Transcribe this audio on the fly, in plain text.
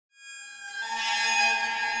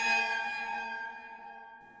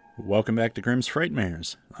Welcome back to Grimm's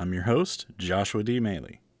Frightmares. I'm your host, Joshua D.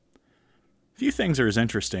 Maley. Few things are as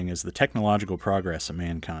interesting as the technological progress of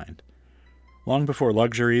mankind. Long before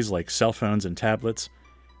luxuries like cell phones and tablets,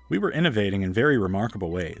 we were innovating in very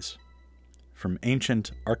remarkable ways. From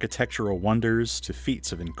ancient architectural wonders to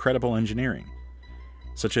feats of incredible engineering,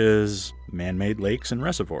 such as man-made lakes and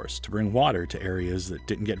reservoirs to bring water to areas that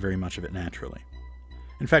didn't get very much of it naturally.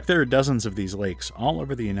 In fact, there are dozens of these lakes all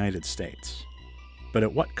over the United States. But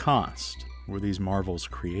at what cost were these marvels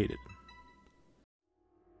created?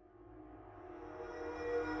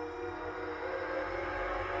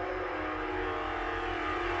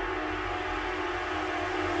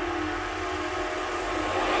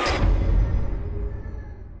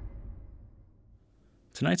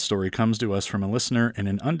 Tonight's story comes to us from a listener in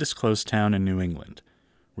an undisclosed town in New England,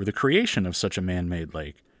 where the creation of such a man-made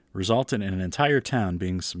lake resulted in an entire town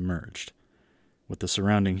being submerged, with the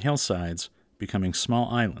surrounding hillsides becoming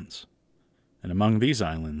small islands. And among these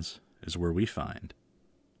islands is where we find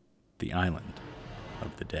the Island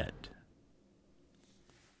of the Dead.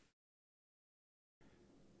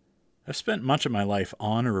 I've spent much of my life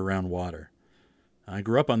on or around water. I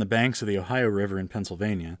grew up on the banks of the Ohio River in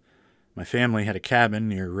Pennsylvania. My family had a cabin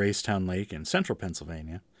near Raystown Lake in central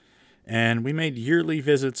Pennsylvania, and we made yearly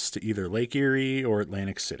visits to either Lake Erie or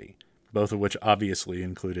Atlantic City, both of which obviously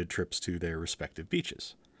included trips to their respective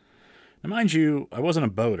beaches. Now, mind you, I wasn't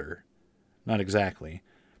a boater, not exactly,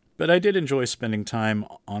 but I did enjoy spending time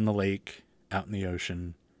on the lake, out in the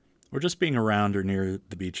ocean, or just being around or near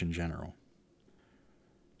the beach in general.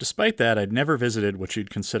 Despite that, I'd never visited what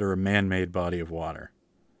you'd consider a man-made body of water.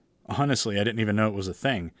 Honestly, I didn't even know it was a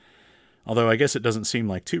thing, although I guess it doesn't seem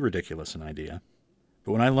like too ridiculous an idea.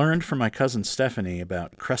 But when I learned from my cousin Stephanie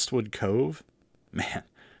about Crestwood Cove, man,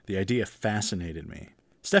 the idea fascinated me.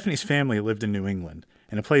 Stephanie's family lived in New England,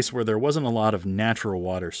 in a place where there wasn't a lot of natural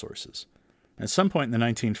water sources. At some point in the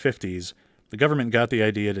 1950s, the government got the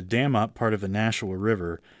idea to dam up part of the Nashua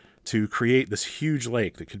River to create this huge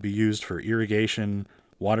lake that could be used for irrigation,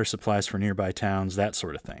 water supplies for nearby towns, that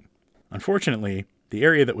sort of thing. Unfortunately, the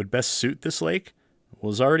area that would best suit this lake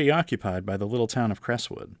was already occupied by the little town of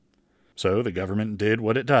Crestwood. So the government did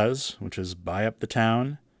what it does, which is buy up the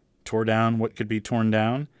town, tore down what could be torn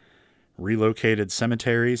down, relocated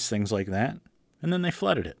cemeteries, things like that, and then they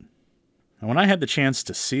flooded it. And when I had the chance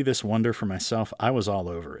to see this wonder for myself, I was all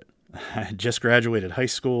over it. I had just graduated high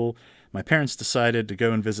school. My parents decided to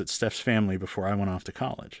go and visit Steph's family before I went off to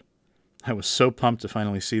college. I was so pumped to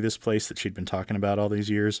finally see this place that she'd been talking about all these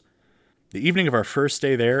years. The evening of our first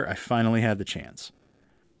day there, I finally had the chance.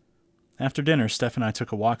 After dinner, Steph and I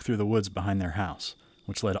took a walk through the woods behind their house,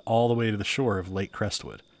 which led all the way to the shore of Lake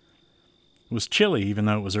Crestwood. It was chilly even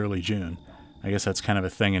though it was early June. I guess that's kind of a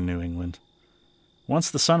thing in New England.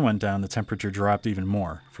 Once the sun went down, the temperature dropped even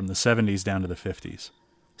more, from the 70s down to the 50s.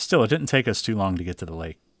 Still, it didn't take us too long to get to the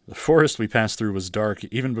lake. The forest we passed through was dark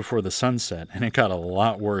even before the sun set, and it got a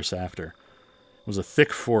lot worse after. It was a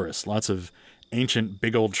thick forest, lots of ancient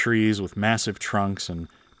big old trees with massive trunks and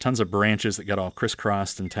tons of branches that got all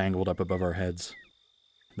crisscrossed and tangled up above our heads.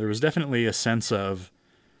 There was definitely a sense of,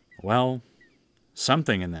 well,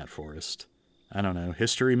 something in that forest. I don't know,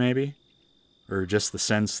 history maybe? Or just the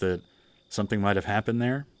sense that something might have happened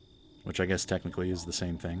there, which I guess technically is the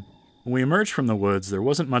same thing. When we emerged from the woods, there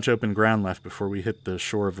wasn't much open ground left before we hit the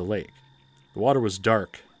shore of the lake. The water was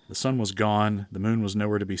dark, the sun was gone, the moon was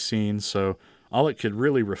nowhere to be seen, so all it could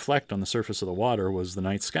really reflect on the surface of the water was the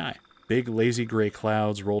night sky. Big, lazy gray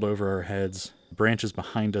clouds rolled over our heads, branches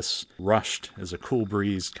behind us rushed as a cool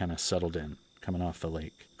breeze kind of settled in, coming off the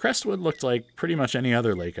lake. Crestwood looked like pretty much any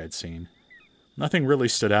other lake I'd seen. Nothing really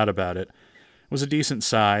stood out about it. It was a decent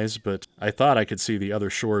size, but I thought I could see the other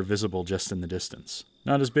shore visible just in the distance.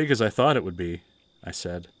 Not as big as I thought it would be, I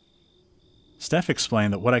said. Steph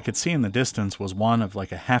explained that what I could see in the distance was one of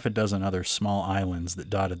like a half a dozen other small islands that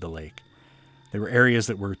dotted the lake. They were areas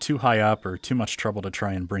that were too high up or too much trouble to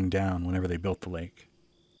try and bring down whenever they built the lake.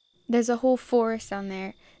 There's a whole forest down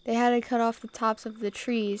there. They had to cut off the tops of the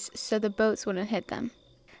trees so the boats wouldn't hit them.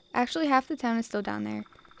 Actually, half the town is still down there.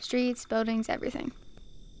 Streets, buildings, everything.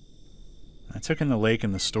 I took in the lake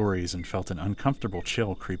and the stories and felt an uncomfortable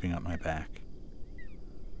chill creeping up my back.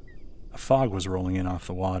 A fog was rolling in off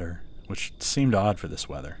the water, which seemed odd for this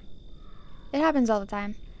weather. It happens all the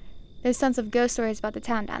time. There's tons of ghost stories about the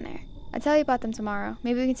town down there. I'll tell you about them tomorrow.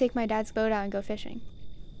 Maybe we can take my dad's boat out and go fishing.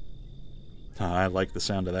 I like the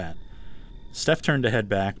sound of that. Steph turned to head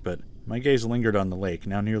back, but my gaze lingered on the lake,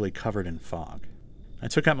 now nearly covered in fog. I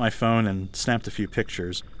took out my phone and snapped a few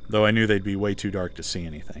pictures, though I knew they'd be way too dark to see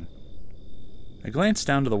anything. I glanced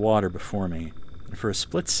down to the water before me, and for a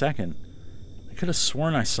split second, I could have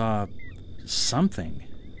sworn I saw something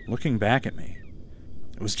looking back at me.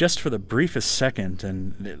 It was just for the briefest second,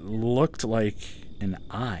 and it looked like an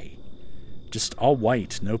eye. Just all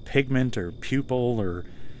white, no pigment or pupil or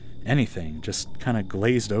anything, just kind of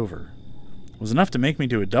glazed over. It was enough to make me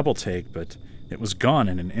do a double take, but it was gone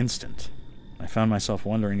in an instant. I found myself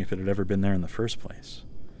wondering if it had ever been there in the first place.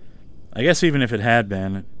 I guess even if it had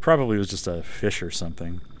been, it probably was just a fish or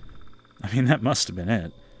something. I mean, that must have been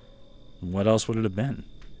it. What else would it have been?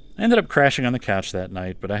 I ended up crashing on the couch that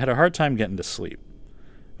night, but I had a hard time getting to sleep.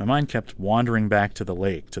 My mind kept wandering back to the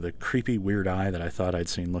lake, to the creepy weird eye that I thought I'd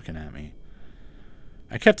seen looking at me.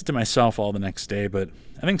 I kept it to myself all the next day, but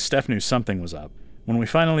I think Steph knew something was up. When we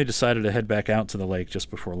finally decided to head back out to the lake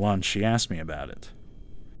just before lunch, she asked me about it.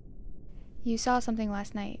 You saw something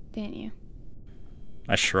last night, didn't you?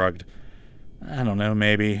 I shrugged. I don't know,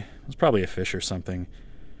 maybe. It was probably a fish or something.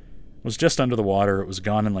 It was just under the water. It was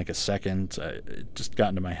gone in like a second. It just got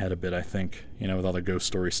into my head a bit, I think, with all the ghost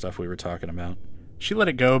story stuff we were talking about. She let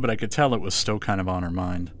it go, but I could tell it was still kind of on her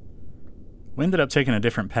mind. We ended up taking a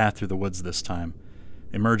different path through the woods this time,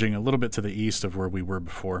 emerging a little bit to the east of where we were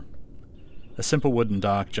before. A simple wooden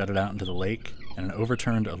dock jutted out into the lake, and an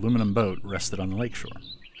overturned aluminum boat rested on the lakeshore.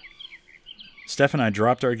 Steph and I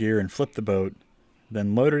dropped our gear and flipped the boat,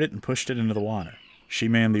 then loaded it and pushed it into the water. She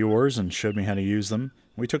manned the oars and showed me how to use them.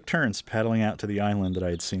 We took turns paddling out to the island that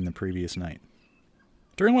I had seen the previous night.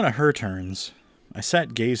 During one of her turns, I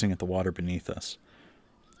sat gazing at the water beneath us,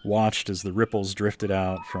 watched as the ripples drifted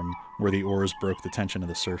out from where the oars broke the tension of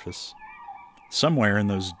the surface. Somewhere in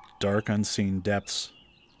those dark, unseen depths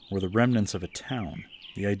were the remnants of a town.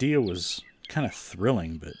 The idea was kind of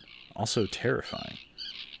thrilling, but also terrifying.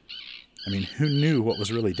 I mean, who knew what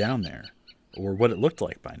was really down there, or what it looked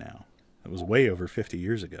like by now? It was way over 50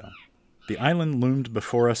 years ago. The island loomed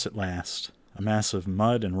before us at last, a mass of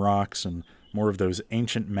mud and rocks and more of those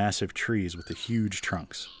ancient massive trees with the huge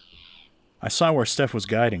trunks. I saw where Steph was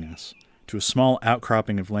guiding us, to a small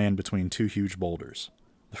outcropping of land between two huge boulders.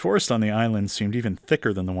 The forest on the island seemed even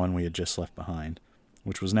thicker than the one we had just left behind,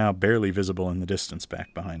 which was now barely visible in the distance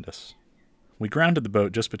back behind us. We grounded the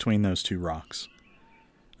boat just between those two rocks.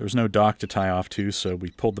 There was no dock to tie off to, so we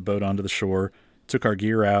pulled the boat onto the shore, took our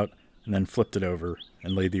gear out, and then flipped it over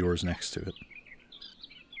and laid the oars next to it.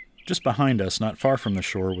 Just behind us, not far from the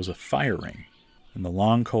shore, was a fire ring and the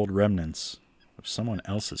long cold remnants of someone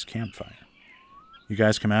else's campfire. You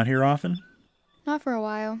guys come out here often? Not for a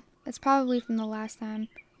while. It's probably from the last time.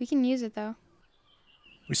 We can use it, though.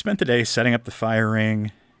 We spent the day setting up the fire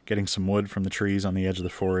ring, getting some wood from the trees on the edge of the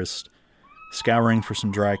forest, scouring for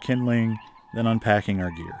some dry kindling, then unpacking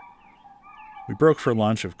our gear. We broke for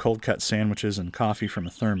lunch of cold-cut sandwiches and coffee from a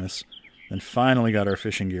thermos, then finally got our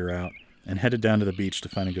fishing gear out and headed down to the beach to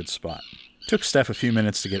find a good spot. It took Steph a few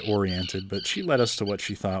minutes to get oriented, but she led us to what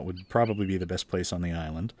she thought would probably be the best place on the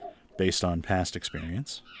island, based on past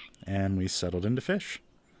experience, and we settled in to fish.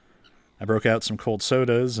 I broke out some cold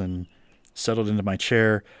sodas and settled into my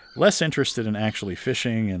chair, less interested in actually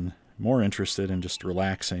fishing and more interested in just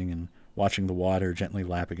relaxing and watching the water gently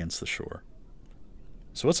lap against the shore.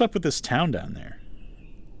 So what's up with this town down there?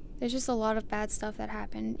 There's just a lot of bad stuff that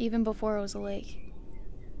happened, even before it was a lake.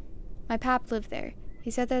 My pap lived there.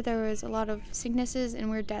 He said that there was a lot of sicknesses and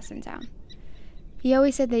weird deaths in town. He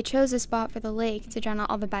always said they chose this spot for the lake to drown out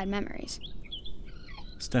all the bad memories.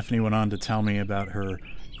 Stephanie went on to tell me about her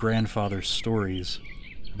grandfather's stories,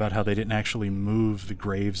 about how they didn't actually move the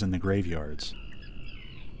graves in the graveyards,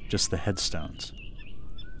 just the headstones,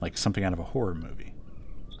 like something out of a horror movie.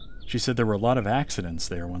 She said there were a lot of accidents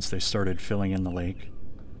there once they started filling in the lake.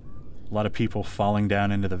 A lot of people falling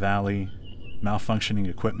down into the valley, malfunctioning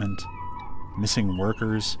equipment, missing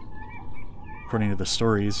workers. According to the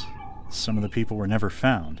stories, some of the people were never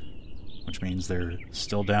found, which means they're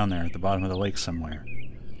still down there at the bottom of the lake somewhere.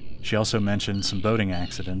 She also mentioned some boating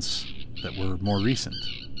accidents that were more recent,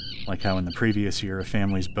 like how in the previous year a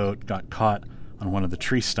family's boat got caught on one of the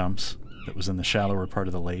tree stumps that was in the shallower part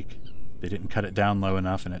of the lake. They didn't cut it down low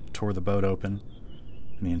enough and it tore the boat open,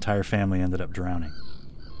 and the entire family ended up drowning.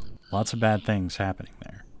 Lots of bad things happening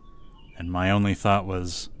there. And my only thought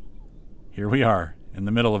was, here we are, in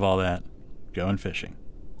the middle of all that, going fishing.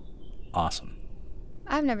 Awesome.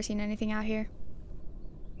 I've never seen anything out here.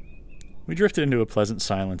 We drifted into a pleasant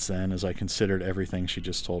silence then as I considered everything she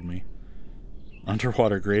just told me.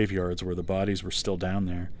 Underwater graveyards where the bodies were still down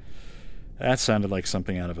there. That sounded like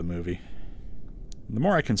something out of a movie. The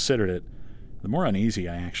more I considered it, the more uneasy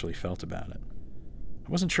I actually felt about it. I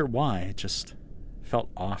wasn't sure why, it just felt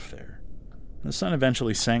off there. The sun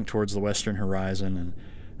eventually sank towards the western horizon, and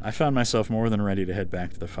I found myself more than ready to head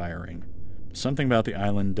back to the fire ring. something about the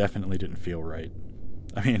island definitely didn't feel right.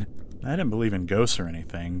 I mean, I didn't believe in ghosts or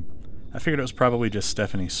anything. I figured it was probably just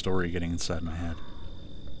Stephanie's story getting inside my head.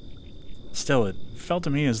 Still, it felt to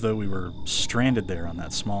me as though we were stranded there on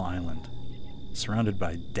that small island, surrounded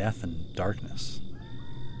by death and darkness.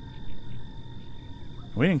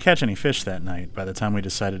 We didn't catch any fish that night by the time we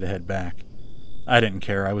decided to head back. I didn't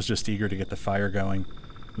care, I was just eager to get the fire going.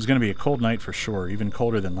 It was going to be a cold night for sure, even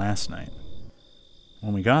colder than last night.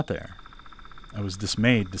 When we got there, I was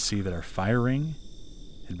dismayed to see that our fire ring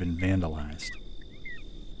had been vandalized.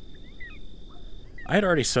 I had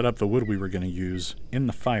already set up the wood we were going to use in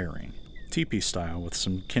the fire ring, teepee style with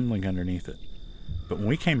some kindling underneath it. But when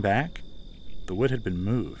we came back, the wood had been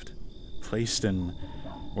moved, placed in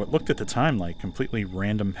what looked at the time like completely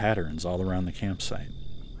random patterns all around the campsite.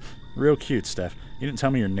 Real cute, Steph. You didn't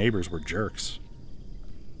tell me your neighbors were jerks.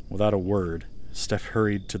 Without a word, Steph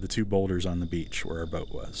hurried to the 2 boulders on the beach where our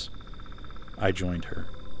boat was. I joined her.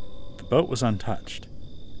 The boat was untouched,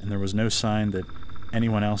 and there was no sign that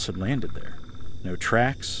anyone else had landed there. No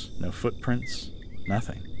tracks, no footprints,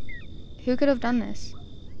 nothing. Who could have done this?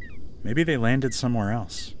 Maybe they landed somewhere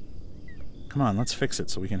else. Come on, let's fix it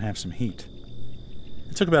so we can have some heat.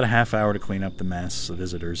 It took about a half hour to clean up the mess the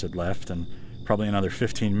visitors had left, and probably another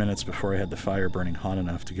 15 minutes before I had the fire burning hot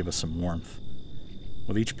enough to give us some warmth.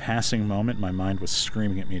 With each passing moment, my mind was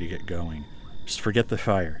screaming at me to get going. Just forget the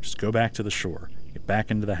fire. Just go back to the shore. Get back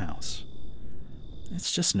into the house.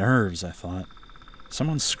 It's just nerves, I thought.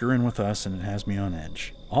 Someone's screwing with us and it has me on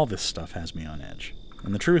edge. All this stuff has me on edge.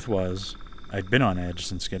 And the truth was, I'd been on edge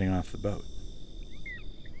since getting off the boat.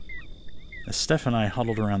 As Steph and I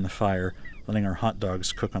huddled around the fire, letting our hot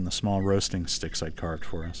dogs cook on the small roasting sticks I'd carved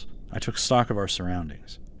for us, I took stock of our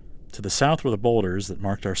surroundings. To the south were the boulders that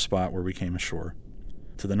marked our spot where we came ashore.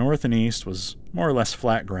 To the north and east was more or less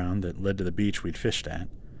flat ground that led to the beach we'd fished at.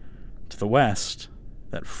 To the west,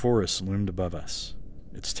 that forest loomed above us,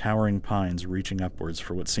 its towering pines reaching upwards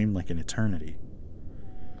for what seemed like an eternity.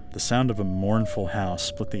 The sound of a mournful howl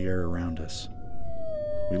split the air around us.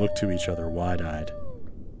 We looked to each other wide-eyed.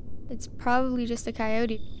 It's probably just a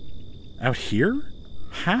coyote. Out here?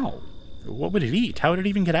 How? What would it eat? How would it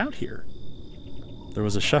even get out here? There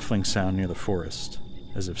was a shuffling sound near the forest,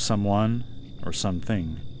 as if someone, or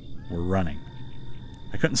something, were running.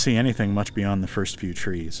 I couldn't see anything much beyond the first few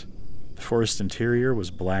trees. The forest interior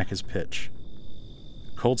was black as pitch.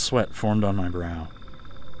 Cold sweat formed on my brow.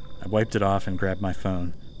 I wiped it off and grabbed my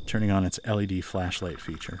phone, turning on its LED flashlight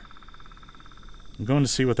feature. I'm going to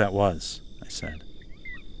see what that was, I said.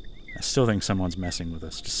 I still think someone's messing with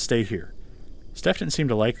us. Just stay here. Steph didn't seem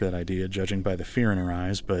to like that idea, judging by the fear in her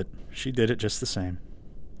eyes, but she did it just the same.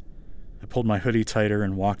 I pulled my hoodie tighter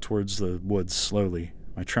and walked towards the woods slowly,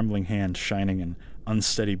 my trembling hand shining an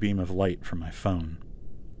unsteady beam of light from my phone.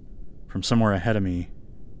 From somewhere ahead of me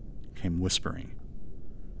came whispering.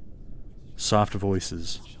 Soft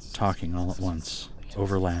voices, talking all at once,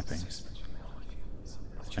 overlapping.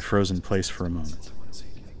 I froze in place for a moment,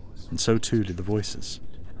 and so too did the voices.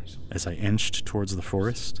 As I inched towards the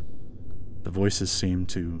forest, the voices seemed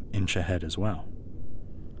to inch ahead as well.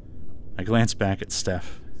 I glanced back at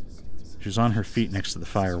Steph. She was on her feet next to the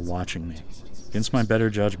fire watching me. Against my better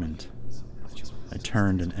judgment, I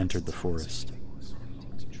turned and entered the forest.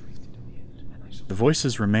 The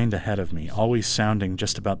voices remained ahead of me, always sounding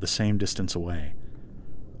just about the same distance away.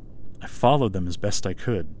 I followed them as best I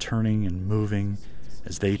could, turning and moving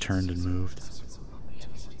as they turned and moved.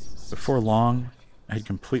 Before long, I had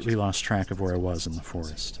completely lost track of where I was in the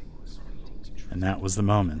forest. And that was the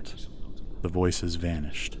moment the voices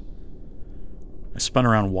vanished. I spun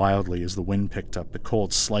around wildly as the wind picked up, the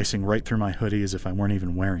cold slicing right through my hoodie as if I weren't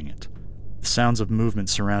even wearing it. The sounds of movement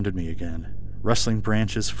surrounded me again. Rustling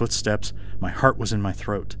branches, footsteps, my heart was in my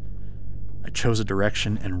throat. I chose a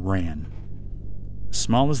direction and ran. As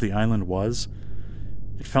small as the island was,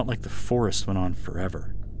 it felt like the forest went on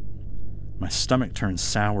forever. My stomach turned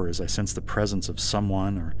sour as I sensed the presence of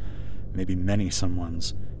someone, or maybe many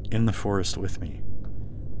someones, in the forest with me.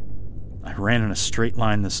 I ran in a straight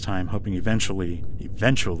line this time, hoping eventually,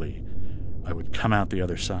 I would come out the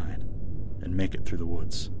other side and make it through the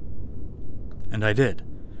woods. And I did.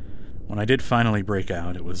 When I did finally break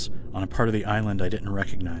out, it was on a part of the island I didn't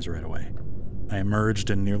recognize right away. I emerged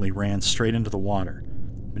and nearly ran straight into the water.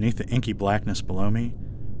 Beneath the inky blackness below me,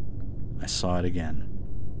 I saw it again.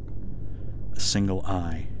 A single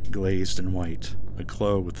eye, glazed and white,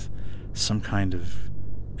 aglow with some kind of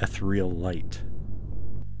ethereal light.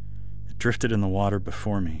 It drifted in the water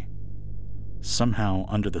before me, somehow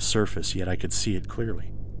under the surface, yet I could see it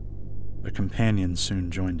clearly. A companion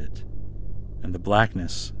soon joined it, and the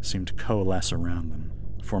blackness seemed to coalesce around them,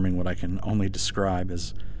 forming what I can only describe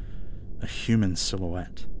as a human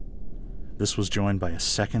silhouette. This was joined by a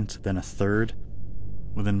second, then a third.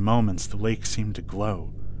 Within moments, the lake seemed to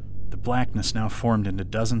glow. The blackness now formed into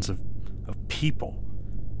dozens of people,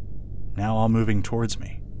 now all moving towards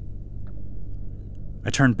me. I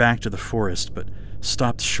turned back to the forest, but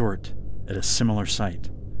stopped short at a similar sight.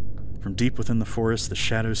 From deep within the forest, the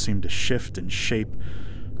shadows seemed to shift and shape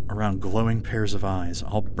around glowing pairs of eyes,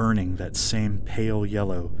 all burning that same pale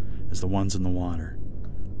yellow as the ones in the water.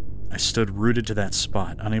 I stood rooted to that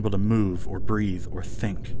spot, unable to move or breathe or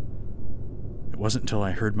think. It wasn't until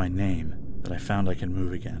I heard my name that I found I could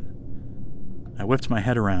move again. I whipped my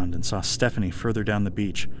head around and saw Stephanie further down the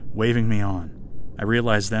beach, waving me on. I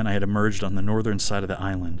realized then I had emerged on the northern side of the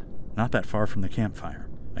island, not that far from the campfire.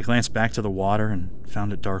 I glanced back to the water and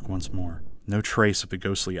found it dark once more. No trace of the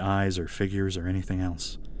ghostly eyes or figures or anything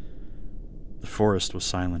else. The forest was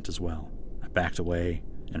silent as well. I backed away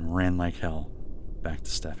and ran like hell back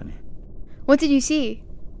to Stephanie. What did you see?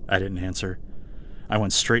 I didn't answer. I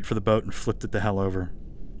went straight for the boat and flipped it the hell over.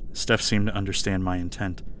 Steph seemed to understand my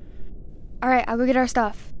intent. Alright, I'll go get our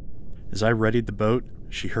stuff. As I readied the boat,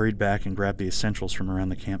 she hurried back and grabbed the essentials from around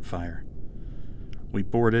the campfire. We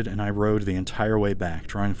boarded and I rowed the entire way back,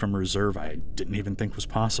 drawing from a reserve I didn't even think was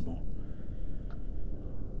possible.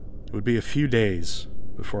 It would be a few days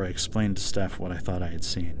before I explained to Steph what I thought I had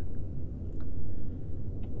seen.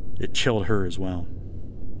 It chilled her as well.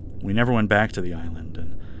 We never went back to the island,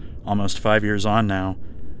 and almost 5 years on now,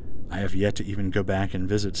 I have yet to even go back and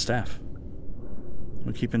visit Steph.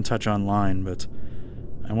 We keep in touch online, but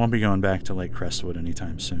I won't be going back to Lake Crestwood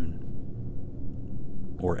anytime soon.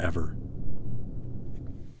 Or ever.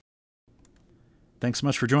 Thanks so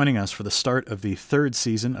much for joining us for the start of the 3rd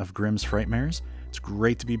season of Grimm's Frightmares. It's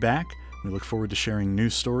great to be back. We look forward to sharing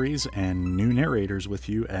new stories and new narrators with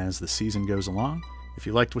you as the season goes along. If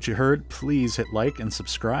you liked what you heard, please hit like and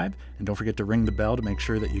subscribe, and don't forget to ring the bell to make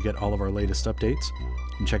sure that you get all of our latest updates.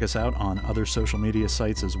 You can check us out on other social media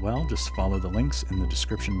sites as well. Just follow the links in the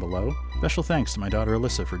description below. Special thanks to my daughter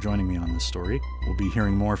Alyssa for joining me on this story. We'll be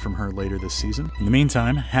hearing more from her later this season. In the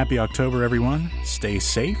meantime, happy October, everyone. Stay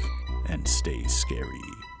safe and stay scary.